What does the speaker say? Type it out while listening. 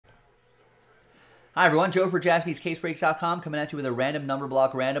Hi everyone, Joe for JaspysCaseBreaks.com coming at you with a random number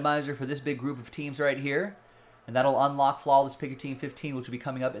block randomizer for this big group of teams right here. And that'll unlock Flawless Pick Your Team 15, which will be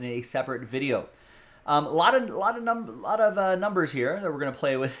coming up in a separate video. A lot of numbers here that we're going to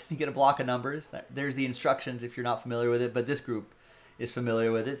play with. You get a block of numbers. There's the instructions if you're not familiar with it, but this group is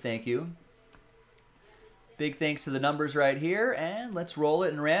familiar with it. Thank you. Big thanks to the numbers right here, and let's roll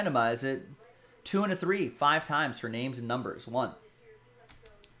it and randomize it. 2 and a 3, 5 times for names and numbers. 1,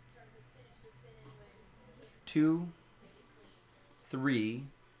 2, 3,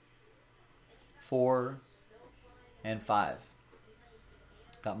 4, and 5.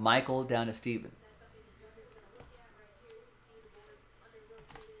 Got Michael down to Steven.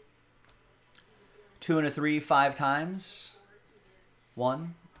 2 and a 3, 5 times.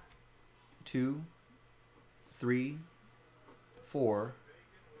 1, 2, 3, 4,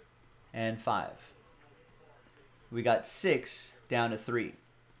 and 5. We got 6 down to 3.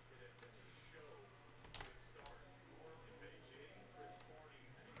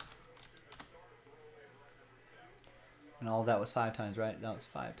 And all of that was 5 times, right? That was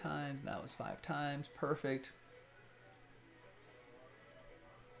 5 times. That was 5 times. Perfect.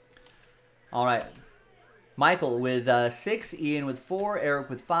 All right. Michael with 6, Ian with 4,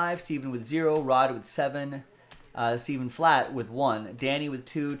 Eric with 5, Stephen with 0, Rod with 7, Stephen Flat with 1, Danny with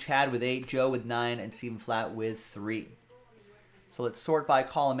 2, Chad with 8, Joe with 9, and Stephen Flat with 3. So let's sort by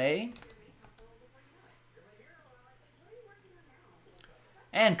column A.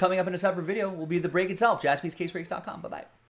 And coming up in a separate video will be the break itself, JaspysCaseBreaks.com. Bye-bye.